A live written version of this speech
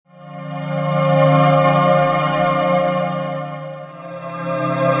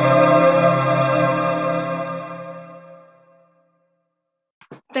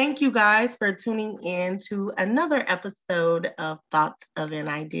you guys for tuning in to another episode of Thoughts of an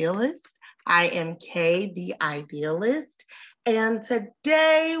Idealist. I am Kay, the Idealist, and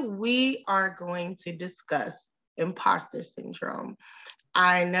today we are going to discuss imposter syndrome.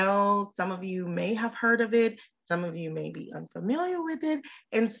 I know some of you may have heard of it, some of you may be unfamiliar with it,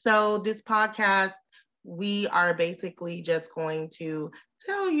 and so this podcast, we are basically just going to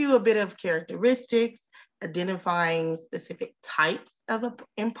tell you a bit of characteristics, identifying specific types of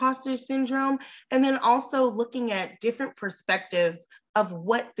imposter syndrome, and then also looking at different perspectives of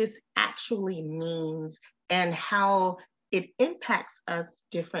what this actually means and how it impacts us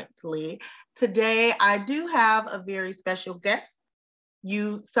differently. Today, I do have a very special guest.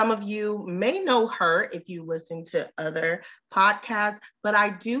 Some of you may know her if you listen to other podcasts, but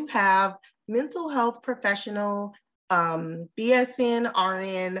I do have mental health professional, BSN,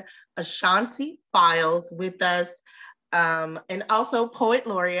 RN, Ashanti Files with us, and also Poet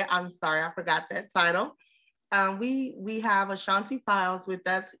Laureate. I'm sorry, I forgot that title. We have Ashanti Files with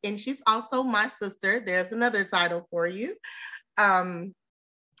us, and she's also my sister. There's another title for you. And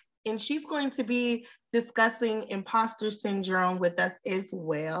she's going to be discussing imposter syndrome with us as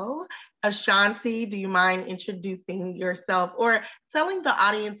well. Ashanti, do you mind introducing yourself or telling the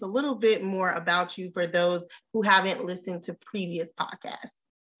audience a little bit more about you for those who haven't listened to previous podcasts?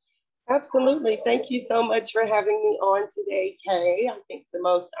 Absolutely. Thank you so much for having me on today, Kay. I think the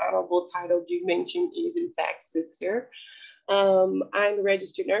most honorable title you mentioned is, in fact, sister. I'm a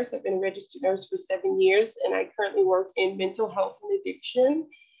registered nurse. I've been a registered nurse for 7 years, and I currently work in mental health and addiction.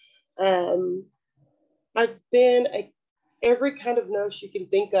 I've been every kind of nurse you can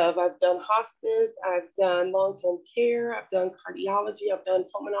think of. I've done hospice, I've done long-term care, I've done cardiology, I've done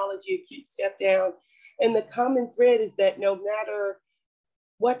pulmonology, acute step down. And the common thread is that no matter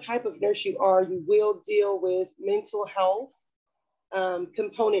what type of nurse you are, you will deal with mental health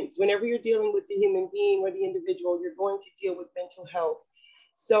components. Whenever you're dealing with the human being or the individual, you're going to deal with mental health.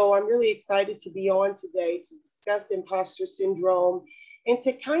 So I'm really excited to be on today to discuss imposter syndrome and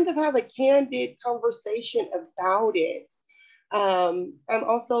to kind of have a candid conversation about it. I'm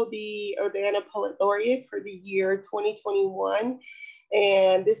also the Urbana Poet Laureate for the year 2021.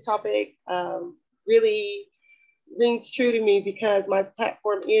 And this topic really rings true to me because my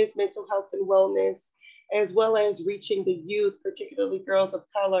platform is mental health and wellness, as well as reaching the youth, particularly girls of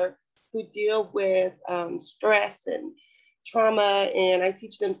color, who deal with stress and trauma. And I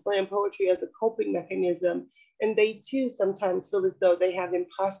teach them slam poetry as a coping mechanism. And they too sometimes feel as though they have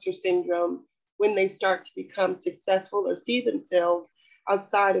imposter syndrome when they start to become successful or see themselves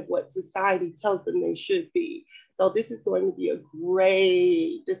outside of what society tells them they should be. So this is going to be a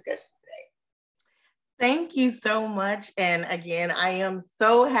great discussion today. Thank you so much. And again, I am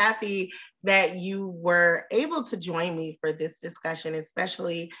so happy that you were able to join me for this discussion,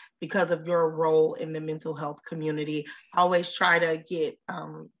 especially because of your role in the mental health community. I always try to get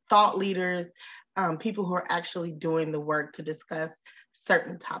thought leaders, people who are actually doing the work to discuss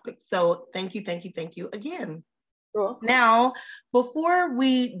certain topics. So thank you again. Cool. Now, before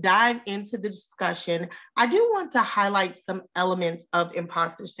we dive into the discussion, I do want to highlight some elements of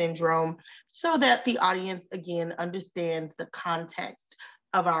imposter syndrome so that the audience, again, understands the context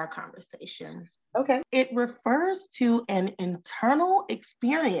of our conversation. Okay. It refers to an internal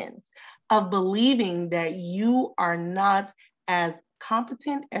experience of believing that you are not as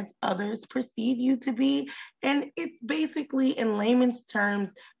competent as others perceive you to be. And it's basically, in layman's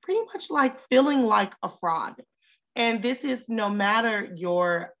terms, pretty much like feeling like a fraud. And this is no matter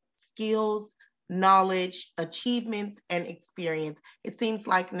your skills, knowledge, achievements, and experience. It seems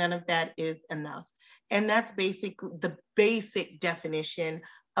like none of that is enough. And that's basically the basic definition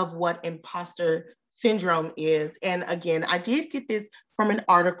of what imposter syndrome is. And again, I did get this from an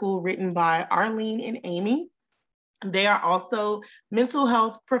article written by Arlene and Amy. They are also mental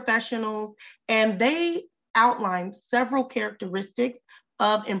health professionals, and they outline several characteristics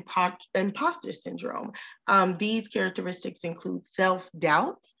of imposter syndrome. These characteristics include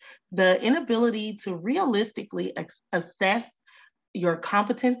self-doubt, the inability to realistically assess your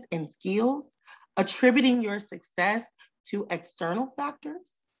competence and skills, attributing your success to external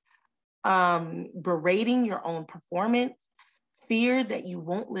factors, berating your own performance, fear that you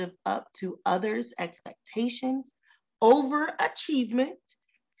won't live up to others' expectations, overachievement,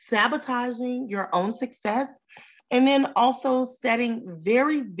 sabotaging your own success, and then also setting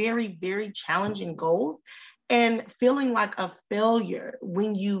very, very, very challenging goals and feeling like a failure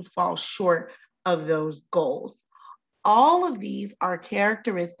when you fall short of those goals. All of these are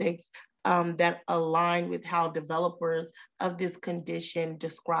characteristics that align with how developers of this condition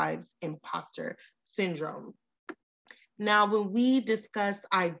describes imposter syndrome. Now, when we discuss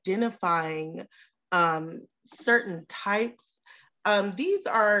identifying certain types, these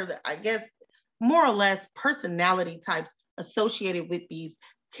are, I guess, more or less personality types associated with these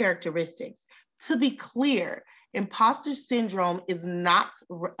characteristics. To be clear, imposter syndrome is not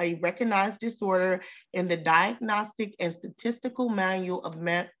a recognized disorder in the Diagnostic and Statistical Manual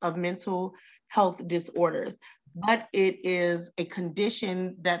of Mental Health Disorders, but it is a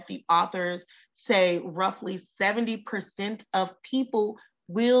condition that the authors say roughly 70% of people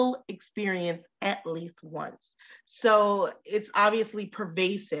will experience at least once. So it's obviously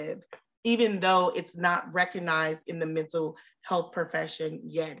pervasive, even though it's not recognized in the mental health profession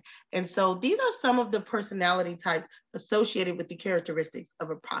yet. And so these are some of the personality types associated with the characteristics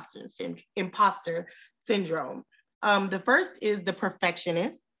of imposter syndrome. The first is the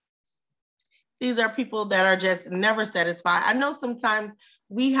perfectionist. These are people that are just never satisfied. I know sometimes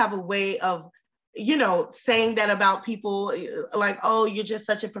we have a way of, saying that about people, like, oh, you're just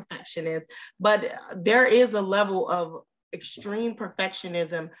such a perfectionist. But there is a level of extreme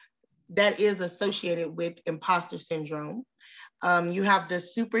perfectionism that is associated with imposter syndrome. You have the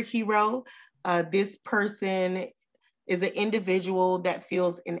superhero. This person is an individual that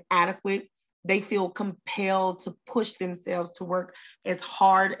feels inadequate. They feel compelled to push themselves to work as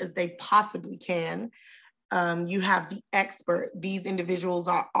hard as they possibly can. You have the expert. These individuals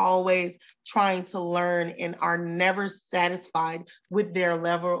are always trying to learn and are never satisfied with their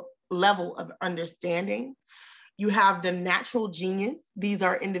level of understanding. You have the natural genius. These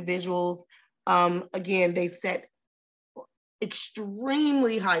are individuals, again, they set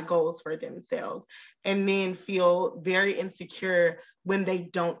extremely high goals for themselves and then feel very insecure when they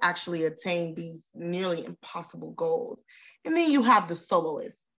don't actually attain these nearly impossible goals. And then you have the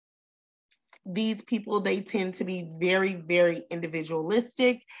soloist. These people, they tend to be very, very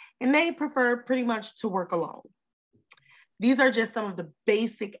individualistic, and they prefer pretty much to work alone. These are just some of the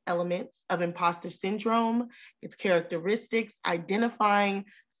basic elements of imposter syndrome, its characteristics, identifying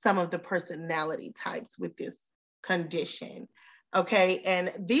some of the personality types with this condition. Okay,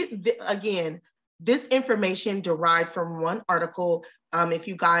 and again, this information derived from one article. If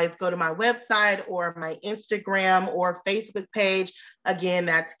you guys go to my website or my Instagram or Facebook page, again,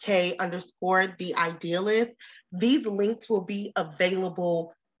 that's K_the idealist. These links will be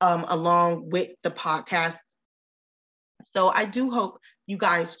available along with the podcast. So I do hope you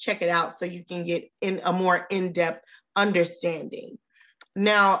guys check it out so you can get in a more in-depth understanding.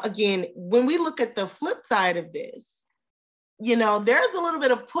 Now, again, when we look at the flip side of this, there's a little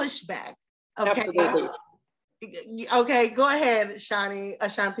bit of pushback. Okay. Absolutely. Okay, go ahead,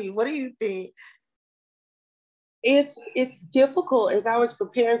 Ashanti. What do you think? It's difficult. As I was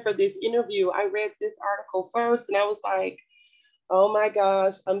preparing for this interview, I read this article first and I was like, oh my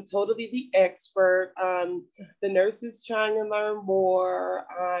gosh, I'm totally the expert. The nurse is trying to learn more.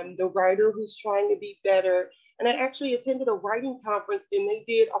 I'm the writer who's trying to be better. And I actually attended a writing conference and they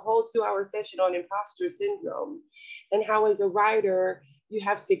did a whole 2-hour session on imposter syndrome and how as a writer, you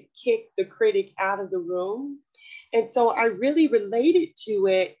have to kick the critic out of the room. And so I really related to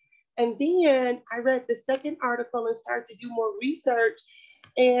it. And then I read the second article and started to do more research.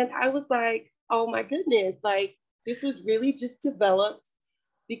 And I was like, oh my goodness, like this was really just developed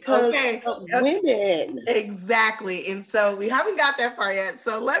because of women. Exactly. And so we haven't got that far yet.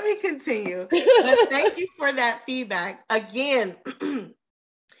 So let me continue. But thank you for that feedback. Again,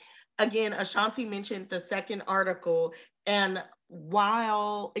 Ashanti mentioned the second article. And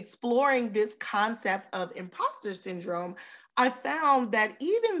while exploring this concept of imposter syndrome, I found that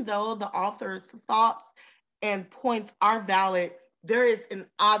even though the author's thoughts and points are valid, there is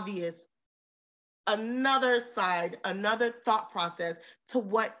another side, another thought process to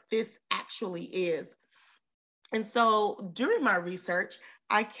what this actually is. And so during my research,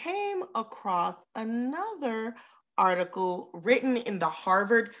 I came across another article written in the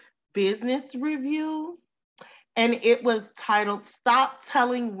Harvard Business Review, and it was titled "Stop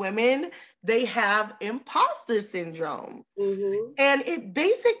Telling Women They Have Imposter Syndrome." Mm-hmm. And it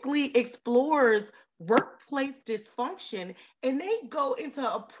basically explores workplace dysfunction, and they go into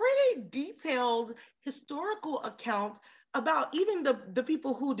a pretty detailed historical account about even the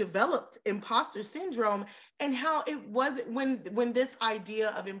people who developed imposter syndrome and how it wasn't when this idea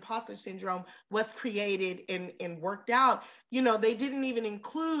of imposter syndrome was created and worked out, they didn't even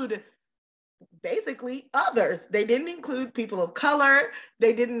include basically others. They didn't include people of color.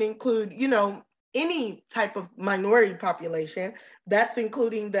 They didn't include, any type of minority population. That's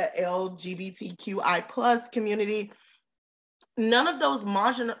including the LGBTQI plus community. none of those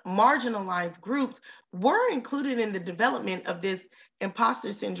marginalized groups were included in the development of this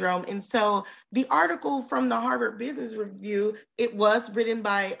imposter syndrome. And so the article from the Harvard Business Review, it was written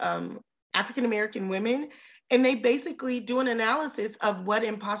by African American women, and they basically do an analysis of what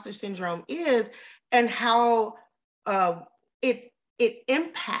imposter syndrome is and how it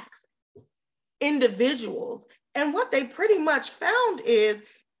impacts individuals. And what they pretty much found is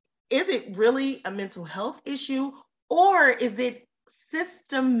it really a mental health issue, or is it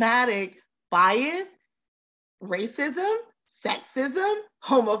systematic bias, racism, sexism,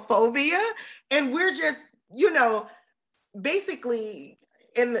 homophobia? And we're just, basically,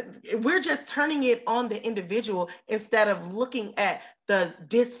 we're just turning it on the individual instead of looking at the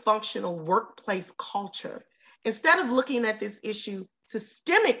dysfunctional workplace culture. Instead of looking at this issue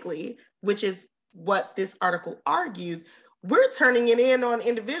systemically, which is what this article argues, we're turning it in on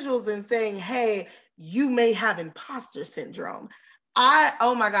individuals and saying, hey, you may have imposter syndrome.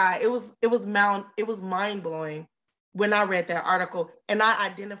 Oh my God, it was mind blowing when I read that article, and I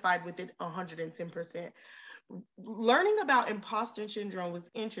identified with it 110%. Learning about imposter syndrome was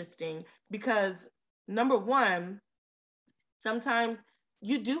interesting because, number one, sometimes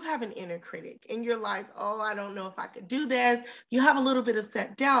you do have an inner critic and you're like, oh, I don't know if I could do this. You have a little bit of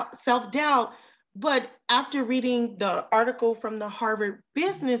self-doubt. But after reading the article from the Harvard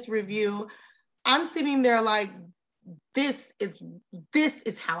Business Review, I'm sitting there like, this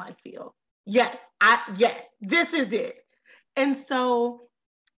is how I feel. Yes, this is it. And so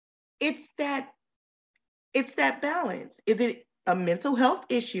it's that balance. Is it a mental health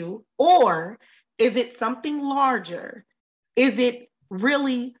issue, or is it something larger? Is it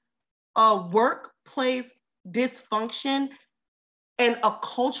really a workplace dysfunction and a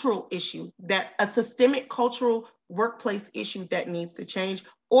cultural issue, that a systemic cultural workplace issue that needs to change?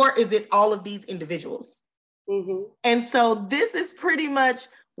 Or is it all of these individuals? Mm-hmm. And so this is pretty much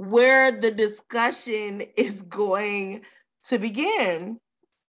where the discussion is going to begin.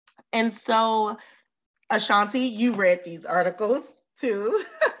 And so, Ashanti, you read these articles too.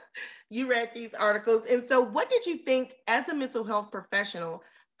 You read these articles. And so what did you think as a mental health professional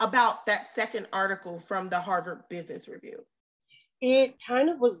about that second article from the Harvard Business Review? It kind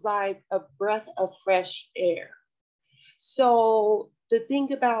of was like a breath of fresh air. So the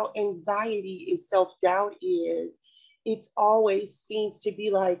thing about anxiety and self-doubt is it's always seems to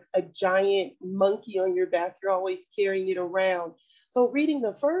be like a giant monkey on your back. You're always carrying it around. So reading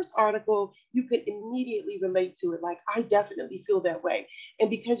the first article, you could immediately relate to it. Like, I definitely feel that way. And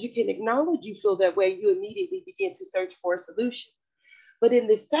because you can acknowledge you feel that way, you immediately begin to search for a solution. But in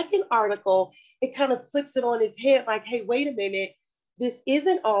the second article, it kind of flips it on its head, like, hey, wait a minute, this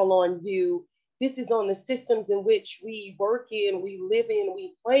isn't all on you. This is on the systems in which we work in, we live in,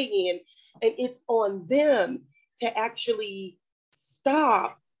 we play in, and it's on them to actually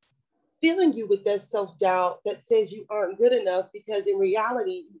stop filling you with that self-doubt that says you aren't good enough, because in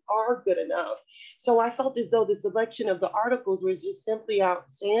reality, you are good enough. So I felt as though the selection of the articles was just simply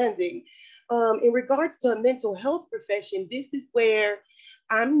outstanding. In regards to a mental health profession, this is where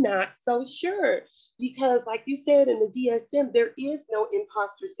I'm not so sure. Because like you said, in the DSM, there is no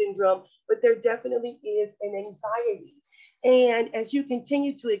imposter syndrome, but there definitely is an anxiety. And as you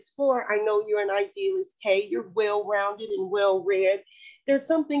continue to explore, I know you're an idealist, Kay, you're well-rounded and well-read. There's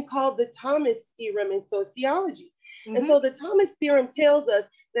something called the Thomas theorem in sociology. Mm-hmm. And so the Thomas theorem tells us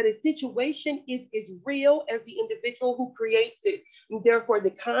that a situation is as real as the individual who creates it. And therefore,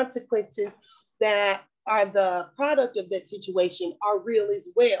 the consequences that are the product of that situation are real as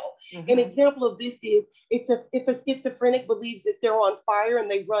well. Mm-hmm. An example of this is if a schizophrenic believes that they're on fire and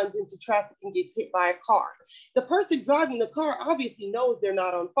they runs into traffic and gets hit by a car. The person driving the car obviously knows they're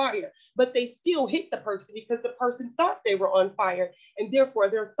not on fire, but they still hit the person because the person thought they were on fire, and therefore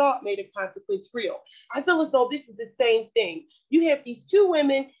their thought made a consequence real. I feel as though this is the same thing. You have these two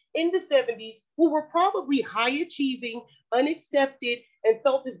women in the 70s who were probably high achieving, unaccepted, and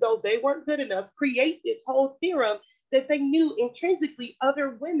felt as though they weren't good enough, create this whole theorem that they knew intrinsically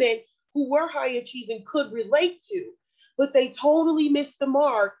other women who were high achieving could relate to, but they totally missed the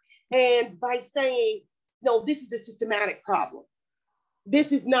mark. And by saying, no, this is a systematic problem.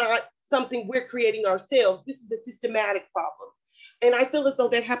 This is not something we're creating ourselves. This is a systematic problem. And I feel as though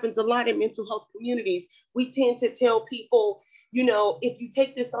that happens a lot in mental health communities. We tend to tell people, you know, if you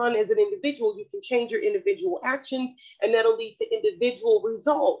take this on as an individual, you can change your individual actions and that'll lead to individual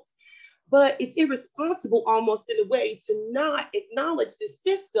results. But it's irresponsible almost in a way to not acknowledge the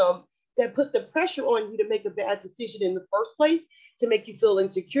system that put the pressure on you to make a bad decision in the first place, to make you feel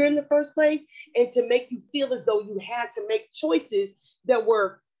insecure in the first place, and to make you feel as though you had to make choices that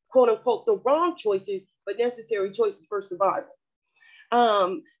were, quote unquote, the wrong choices, but necessary choices for survival.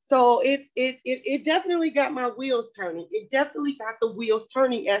 So it definitely got my wheels turning. It definitely got the wheels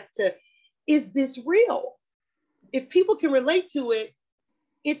turning as to, is this real? If people can relate to it,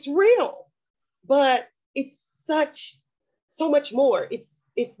 it's real. But it's so much more.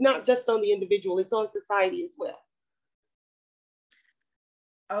 It's not just on the individual, it's on society as well.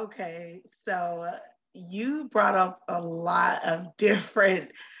 Okay, so you brought up a lot of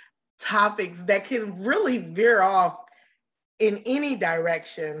different topics that can really veer off in any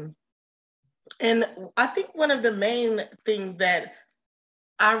direction. And I think one of the main things that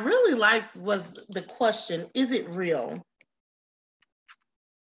I really liked was the question, is it real?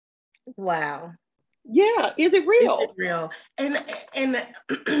 Wow. Yeah, is it Is it real? real?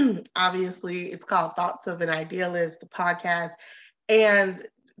 And obviously it's called Thoughts of an Idealist, the podcast. And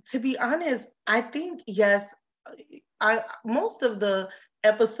to be honest, I think yes, I most of the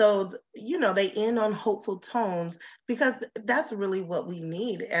episodes, they end on hopeful tones because that's really what we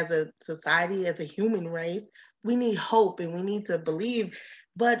need as a society, as a human race. We need hope and we need to believe.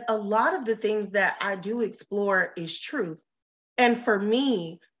 But a lot of the things that I do explore is truth. And for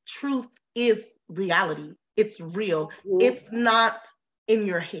me, truth is reality. It's real. Mm-hmm. It's not in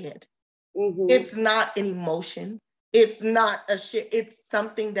your head. Mm-hmm. It's not an emotion. It's not a shit. It's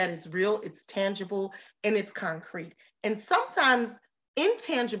something that is real, it's tangible, and it's concrete. And sometimes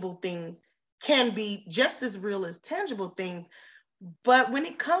intangible things can be just as real as tangible things. But when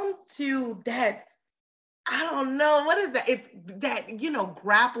it comes to that, I don't know, what is that? It's that,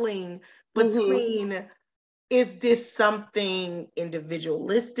 grappling Mm-hmm. between, is this something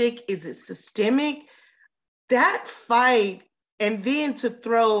individualistic? Is it systemic? That fight, and then to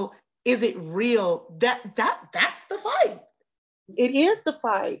throw, is it real? That's the fight. It is the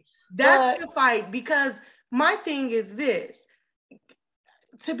fight. That's But the fight because my thing is this.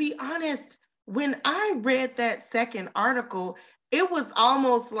 To be honest, when I read that second article, it was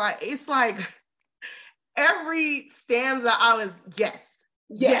almost like it's like every stanza I was yes,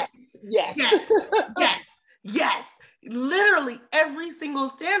 yes, yes. yes, yes, yes. Literally every single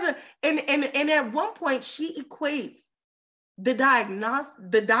stanza. And at one point she equates the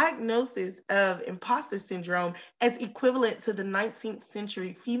diagnosis of imposter syndrome as equivalent to the 19th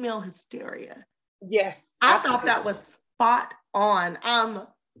century female hysteria. Yes, I thought that absolutely. was spot on.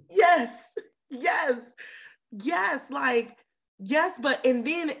 Yes, yes, yes, like, yes, but and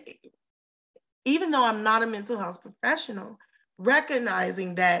then even though I'm not a mental health professional,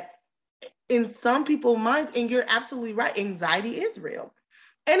 recognizing that in some people's minds, and you're absolutely right, anxiety is real.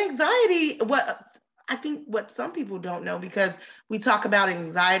 And anxiety, what I think what some people don't know, because we talk about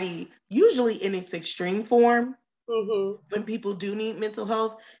anxiety usually in its extreme form Mm-hmm. when people do need mental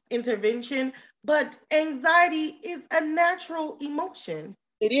health intervention, but anxiety is a natural emotion.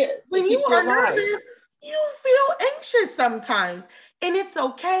 It is. It When you keeps you are alive. nervous, you feel anxious sometimes, and it's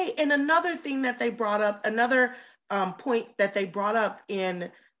okay. And another thing that they brought up, another point that they brought up in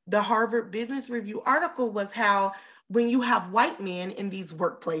the Harvard Business Review article was how when you have white men in these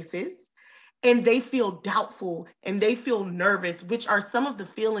workplaces and they feel doubtful and they feel nervous, which are some of the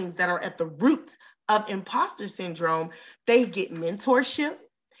feelings that are at the root of imposter syndrome, they get mentorship.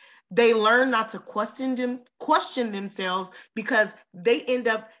 They learn not to question themselves because they end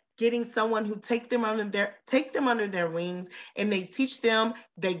up getting someone who take them under their wings, and they teach them.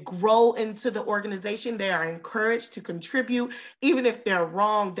 They grow into the organization. They are encouraged to contribute. Even if they're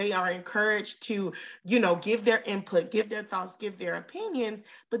wrong, they are encouraged to, give their input, give their thoughts, give their opinions.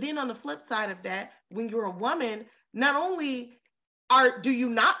 But then on the flip side of that, when you're a woman, not only do you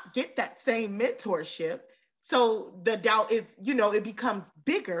not get that same mentorship, so the doubt is, it becomes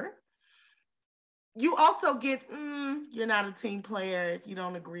bigger. You also get, you're not a team player if you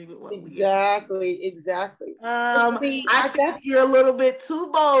don't agree with what we agree. Exactly, exactly. But see, I think that's you're a little bit too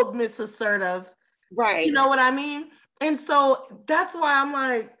bold, Miss Assertive. You right. know what I mean? And so that's why I'm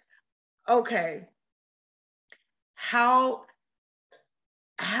like, okay, how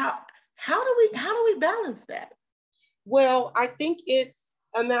how how do we balance that? Well, I think it's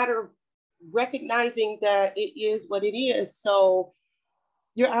a matter of recognizing that it is what it is. So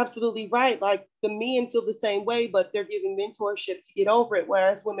you're absolutely right. Like the men feel the same way, but they're giving mentorship to get over it,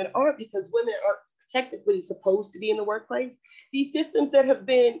 whereas women aren't, because women aren't technically supposed to be in the workplace. These systems that have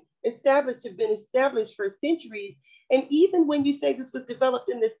been established for centuries. And even when you say this was developed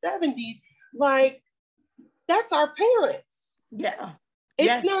in the 70s, like that's our parents. Yeah. It's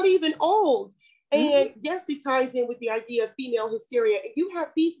Yes. not even old. Mm-hmm. And yes, it ties in with the idea of female hysteria. You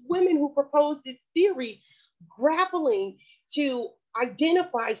have these women who propose this theory grappling to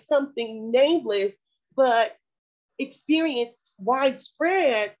identify something nameless, but experienced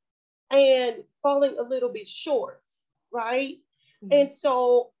widespread and falling a little bit short, right? And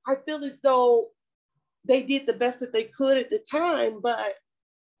so I feel as though they did the best that they could at the time. But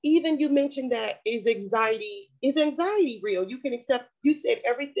even you mentioned that is anxiety real? You can accept, you said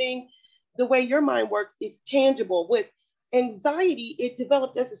everything, the way your mind works is tangible. With anxiety, it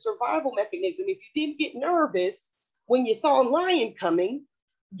developed as a survival mechanism. If you didn't get nervous when you saw a lion coming,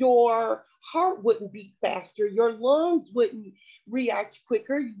 your heart wouldn't beat faster, your lungs wouldn't react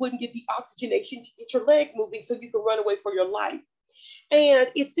quicker, you wouldn't get the oxygenation to get your legs moving so you can run away for your life. And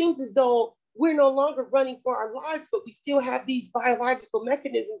it seems as though we're no longer running for our lives, but we still have these biological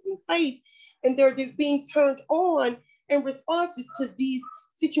mechanisms in place, and they're being turned on in responses to these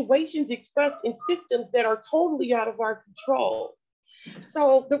situations expressed in systems that are totally out of our control.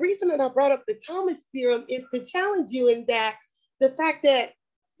 So the reason that I brought up the Thomas theorem is to challenge you in that the fact that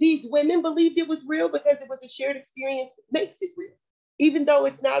these women believed it was real because it was a shared experience makes it real, even though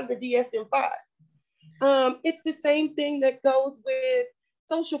it's not in the DSM-5. It's the same thing that goes with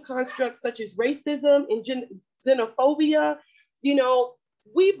social constructs such as racism and xenophobia. You know,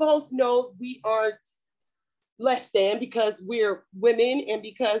 we both know we aren't less than because we're women and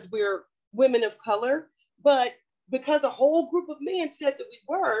because we're women of color, but because a whole group of men said that we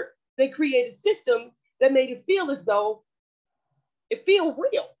were, they created systems that made it feel as though it feel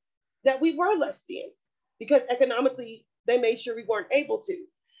real that we were less than, because economically they made sure we weren't able to.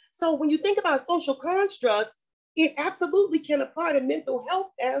 So when you think about social constructs, it absolutely can apply to mental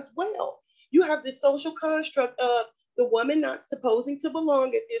health as well. You have this social construct of the woman not supposing to belong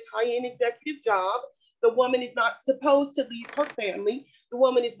at this high-end executive job. The woman is not supposed to leave her family. The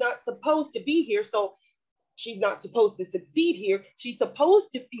woman is not supposed to be here. So she's not supposed to succeed here. She's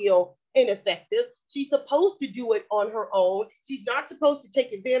supposed to feel ineffective. She's supposed to do it on her own. She's not supposed to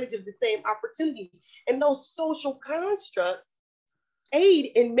take advantage of the same opportunities. And those social constructs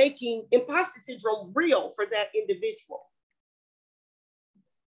aid in making imposter syndrome real for that individual.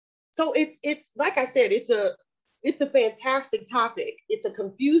 So it's like I said, it's a fantastic topic. It's a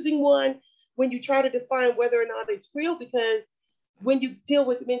confusing one when you try to define whether or not it's real, because when you deal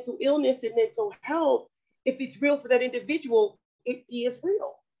with mental illness and mental health, if it's real for that individual, it is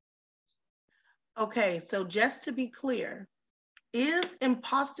real. Okay, so just to be clear, is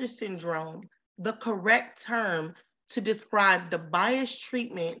imposter syndrome the correct term to describe the biased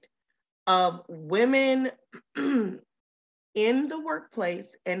treatment of women in the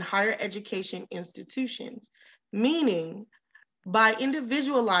workplace and higher education institutions? Meaning, by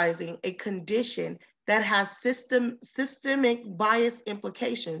individualizing a condition that has systemic bias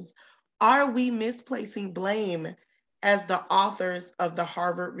implications, are we misplacing blame, as the authors of the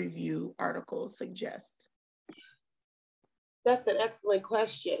Harvard Review article suggest? That's an excellent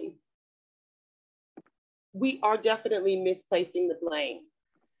question. We are definitely misplacing the blame.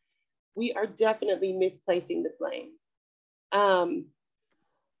 We are definitely misplacing the blame.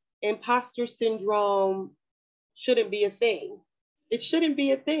 Imposter syndrome shouldn't be a thing. It shouldn't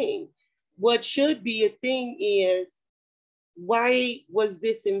be a thing. What should be a thing is, why was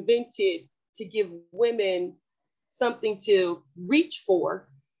this invented to give women something to reach for,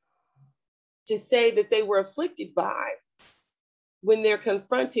 to say that they were afflicted by when they're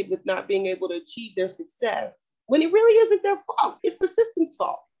confronted with not being able to achieve their success, when it really isn't their fault? It's the system's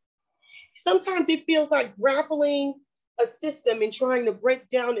fault. Sometimes it feels like grappling a system and trying to break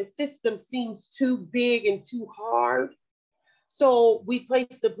down a system seems too big and too hard. So we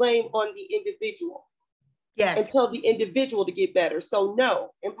place the blame on the individual. Yes. And tell the individual to get better. So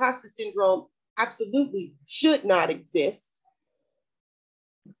no, imposter syndrome absolutely should not exist.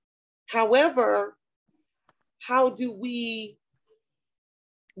 However,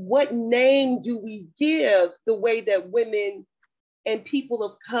 what name do we give the way that women and people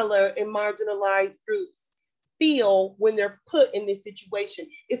of color and marginalized groups feel when they're put in this situation?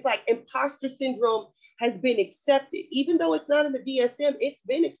 It's like imposter syndrome has been accepted. Even though it's not in the DSM, it's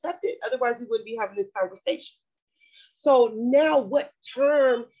been accepted. Otherwise, we wouldn't be having this conversation. So now what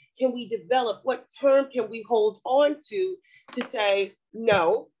term can we develop? What term can we hold on to say,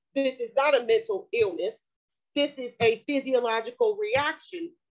 no, this is not a mental illness. This is a physiological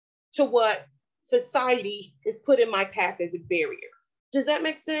reaction to what society has put in my path as a barrier. Does that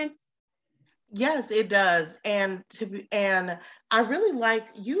make sense? Yes, it does. And I really like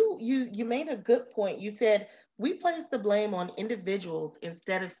you made a good point. You said we place the blame on individuals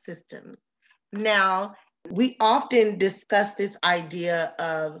instead of systems. Now, we often discuss this idea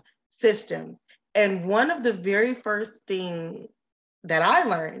of systems. And one of the very first things that I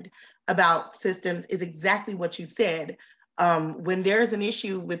learned about systems is exactly what you said. When there's an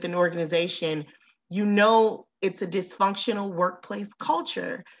issue with an organization, you know it's a dysfunctional workplace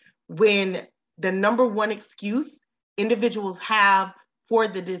culture when the number one excuse individuals have for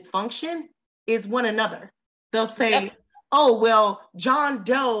the dysfunction is one another. They'll say, Yep. oh, well, John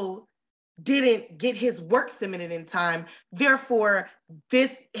Doe didn't get his work submitted in time. Therefore,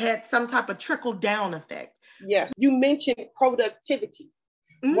 this had some type of trickle down effect. Yes. You mentioned productivity.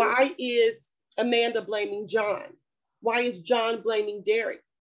 Mm-hmm. Why is Amanda blaming John? Why is John blaming Derek?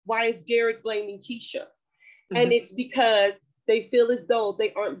 Why is Derek blaming Keisha? Mm-hmm. And it's because they feel as though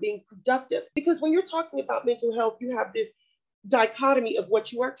they aren't being productive. Because when you're talking about mental health, you have this dichotomy of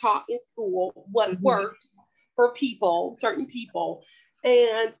what you are taught in school, what mm-hmm. works for people, certain people.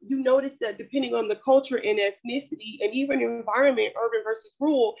 And you notice that depending on the culture and ethnicity and even environment, urban versus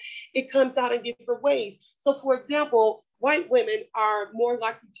rural, it comes out in different ways. So for example, white women are more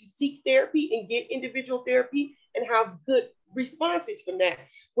likely to seek therapy and get individual therapy and have good responses from that.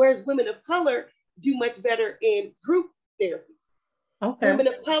 Whereas women of color do much better in group therapies. Okay. Women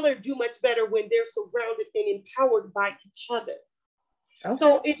of color do much better when they're surrounded and empowered by each other. Okay.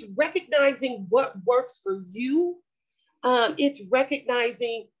 So it's recognizing what works for you. It's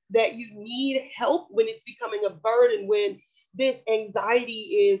recognizing that you need help when it's becoming a burden, when this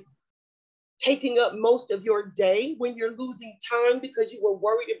anxiety is taking up most of your day, when you're losing time because you were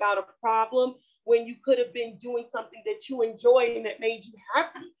worried about a problem, when you could have been doing something that you enjoy and that made you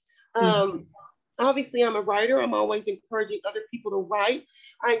happy. Obviously, I'm a writer. I'm always encouraging other people to write.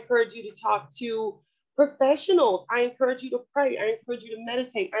 I encourage you to talk to professionals. I encourage you to pray. I encourage you to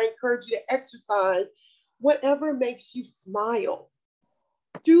meditate. I encourage you to exercise. Whatever makes you smile,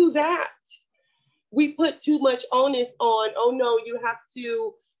 do that. We put too much onus on, oh no, you have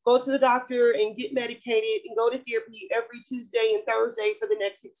to go to the doctor and get medicated and go to therapy every Tuesday and Thursday for the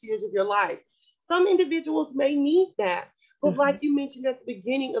next 6 years of your life. Some individuals may need that. But like you mentioned at the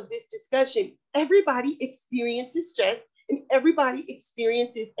beginning of this discussion, everybody experiences stress and everybody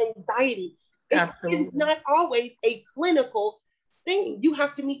experiences anxiety. Absolutely. It is not always a clinical thing. You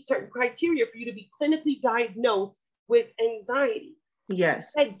have to meet certain criteria for you to be clinically diagnosed with anxiety.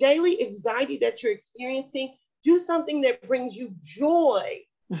 Yes. That daily anxiety that you're experiencing, do something that brings you joy,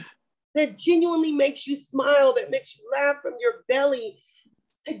 that genuinely makes you smile, that makes you laugh from your belly,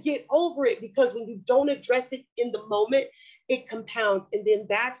 to get over it. Because when you don't address it in the moment, it compounds. And then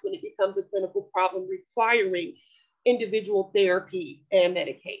that's when it becomes a clinical problem requiring individual therapy and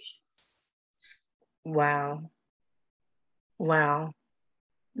medications. Wow. Wow.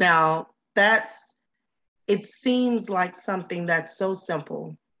 Now, it seems like something that's so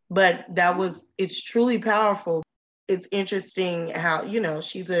simple, but it's truly powerful. It's interesting how,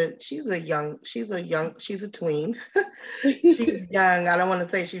 she's a tween. She's young. I don't want to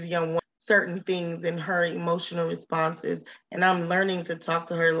say she's young. Certain things in her emotional responses. And I'm learning to talk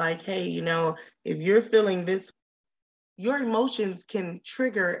to her like, hey, if you're feeling this, your emotions can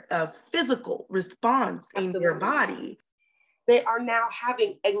trigger a physical response Absolutely. In your body. They are now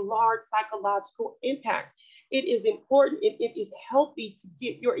having a large psychological impact. It is important. It is healthy to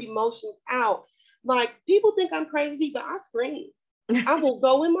get your emotions out. Like, people think I'm crazy, but I scream. I will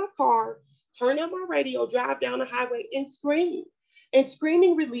go in my car, turn on my radio, drive down the highway and scream. And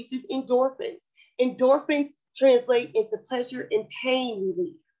screaming releases endorphins. Endorphins translate into pleasure and pain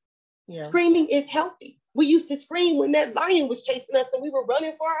relief. Yeah. Screaming is healthy. We used to scream when that lion was chasing us and we were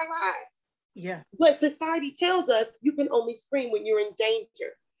running for our lives. Yeah. But society tells us you can only scream when you're in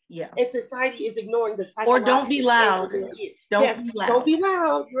danger. Yeah. And society is ignoring the psychological. Or don't be loud. Don't be loud. Don't be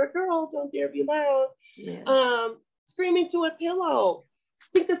loud. You're a girl. Don't dare be loud. Yeah. Screaming to a pillow.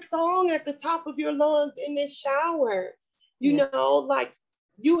 Sing a song at the top of your lungs in the shower. You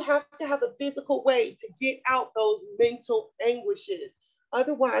have to have a physical way to get out those mental anguishes.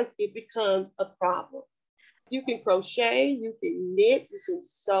 Otherwise, it becomes a problem. You can crochet, you can knit, you can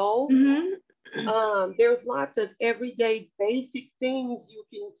sew. Mm-hmm. There's lots of everyday basic things you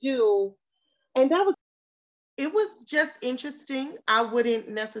can do. And it was just interesting. I wouldn't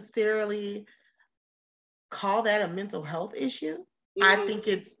necessarily call that a mental health issue. Mm-hmm. I think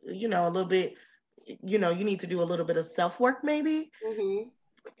it's, a little bit, you need to do a little bit of self-work maybe. Mm-hmm.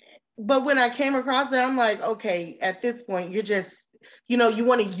 But when I came across that, I'm like, okay, at this point, you're just, you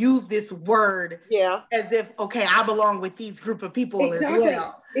want to use this word as if, okay, I belong with these group of people as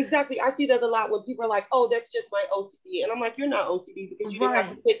well. Exactly. I see that a lot when people are like, oh, that's just my OCD. And I'm like, you're not OCD because you didn't have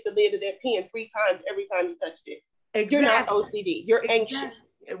to click the lid of that pen 3 times every time you touched it. Exactly. You're not OCD. You're anxious.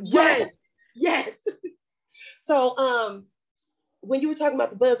 Right. Yes. So when you were talking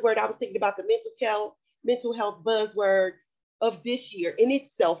about the buzzword, I was thinking about the mental health buzzword of this year, and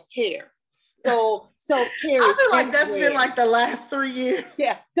it's self-care. So self-care I feel like that's been like the last 3 years.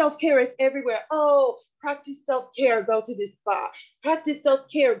 Yeah, self-care is everywhere. Oh, practice self-care, go to this spa. Practice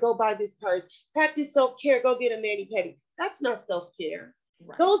self-care, go buy this purse. Practice self-care, go get a mani-pedi. That's not self-care.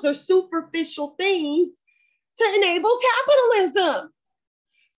 Right. Those are superficial things to enable capitalism.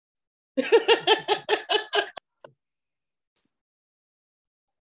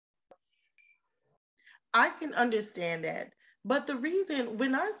 I can understand that. But the reason,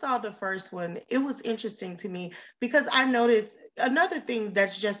 when I saw the first one, it was interesting to me because I noticed another thing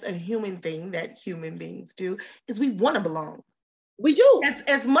that's just a human thing that human beings do is we want to belong. We do.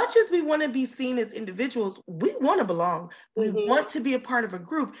 As much as we want to be seen as individuals, we want to belong. We want to be a part of a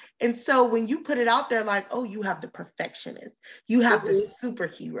group. And so when you put it out there like, oh, you have the perfectionist, you have the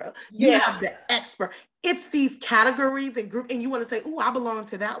superhero, you have the expert. It's these categories and group, and you want to say, oh, I belong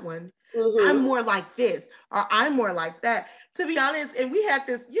to that one. I'm more like this, or I'm more like that. To be honest, and we had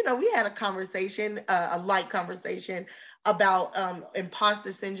this, we had a conversation, a light conversation about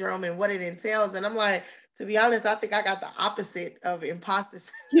imposter syndrome and what it entails. And I'm like, to be honest, I think I got the opposite of imposter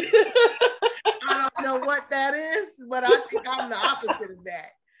syndrome. I don't know what that is, but I think I'm the opposite of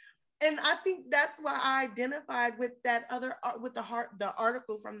that. And I think that's why I identified with that other, with the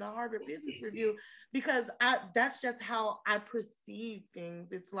article from the Harvard Business Review, because that's just how I perceive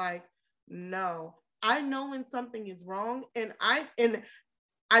things. It's like, no, I know when something is wrong, and I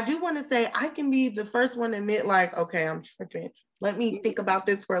do want to say I can be the first one to admit, like, okay, I'm tripping. Let me think about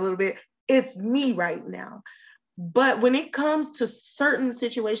this for a little bit. It's me right now. But when it comes to certain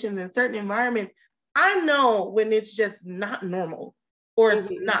situations and certain environments, I know when it's just not normal or it's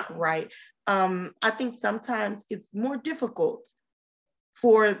not right. I think sometimes it's more difficult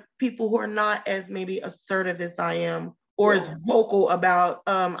for people who are not as maybe assertive as I am, or as vocal about,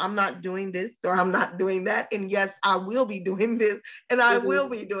 I'm not doing this or I'm not doing that. And yes, I will be doing this and I will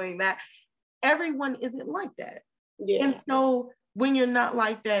be doing that. Everyone isn't like that. Yeah. And so when you're not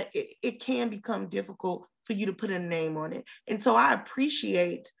like that, it can become difficult for you to put a name on it. And so I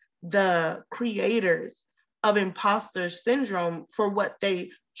appreciate the creators of Imposter Syndrome for what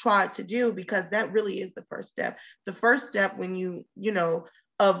they tried to do, because that really is the first step. The first step when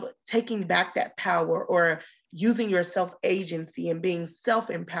of taking back that power or using your self-agency and being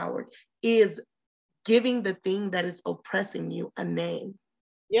self-empowered is giving the thing that is oppressing you a name.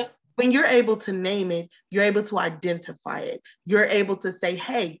 Yep. When you're able to name it, you're able to identify it. You're able to say,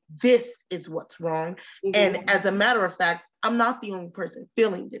 hey, this is what's wrong. And as a matter of fact, I'm not the only person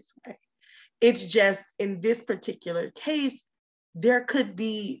feeling this way. It's just in this particular case, there could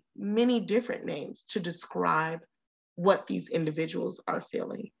be many different names to describe what these individuals are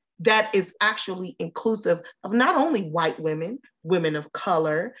feeling. That is actually inclusive of not only white women, women of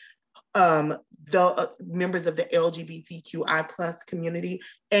color, the members of the LGBTQI plus community,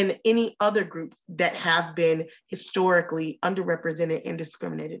 and any other groups that have been historically underrepresented and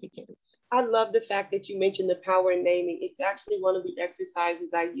discriminated against. I love the fact that you mentioned the power in naming. It's actually one of the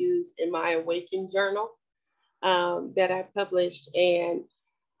exercises I use in my Awaken journal that I published, and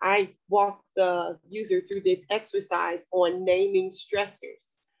I walk the user through this exercise on naming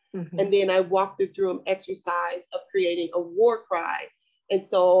stressors. And then I walk through an exercise of creating a war cry. And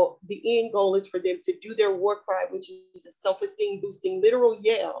so the end goal is for them to do their war cry, which is a self-esteem boosting literal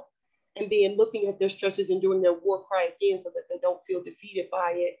yell, and then looking at their stressors and doing their war cry again so that they don't feel defeated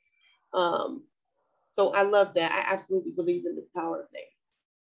by it. So I love that. I absolutely believe in the power of naming.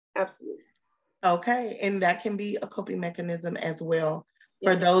 Absolutely. Okay, and that can be a coping mechanism as well.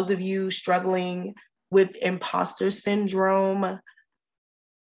 For those of you struggling with imposter syndrome,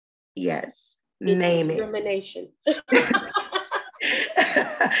 yes, name discrimination.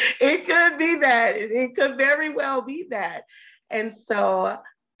 It could be that. It could very well be that. And so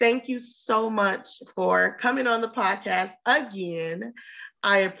thank you so much for coming on the podcast again.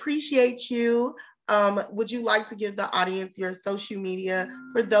 I appreciate you. Would you like to give the audience your social media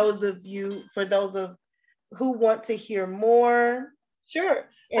for those of who want to hear more? Sure.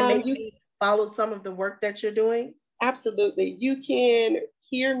 And maybe follow some of the work that you're doing? Absolutely. You can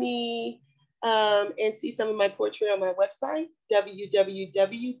hear me and see some of my poetry on my website,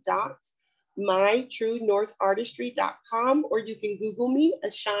 www.mytruenorthartistry.com, or you can Google me,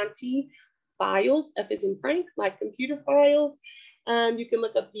 Ashanti Files, F as in Frank, like computer files. You can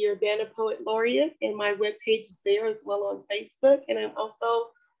look up the Urbana Poet Laureate, and my webpage is there as well on Facebook, and I'm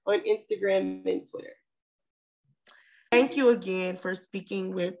also on Instagram and Twitter. Thank you again for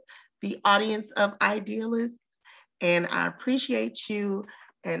speaking with the audience of Idealists, and I appreciate you,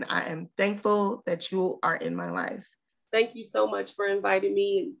 and I am thankful that you are in my life. Thank you so much for inviting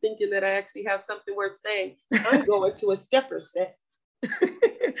me and thinking that I actually have something worth saying. I'm going to a stepper set.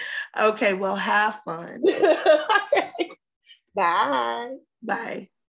 Okay, well, have fun. Bye. Bye.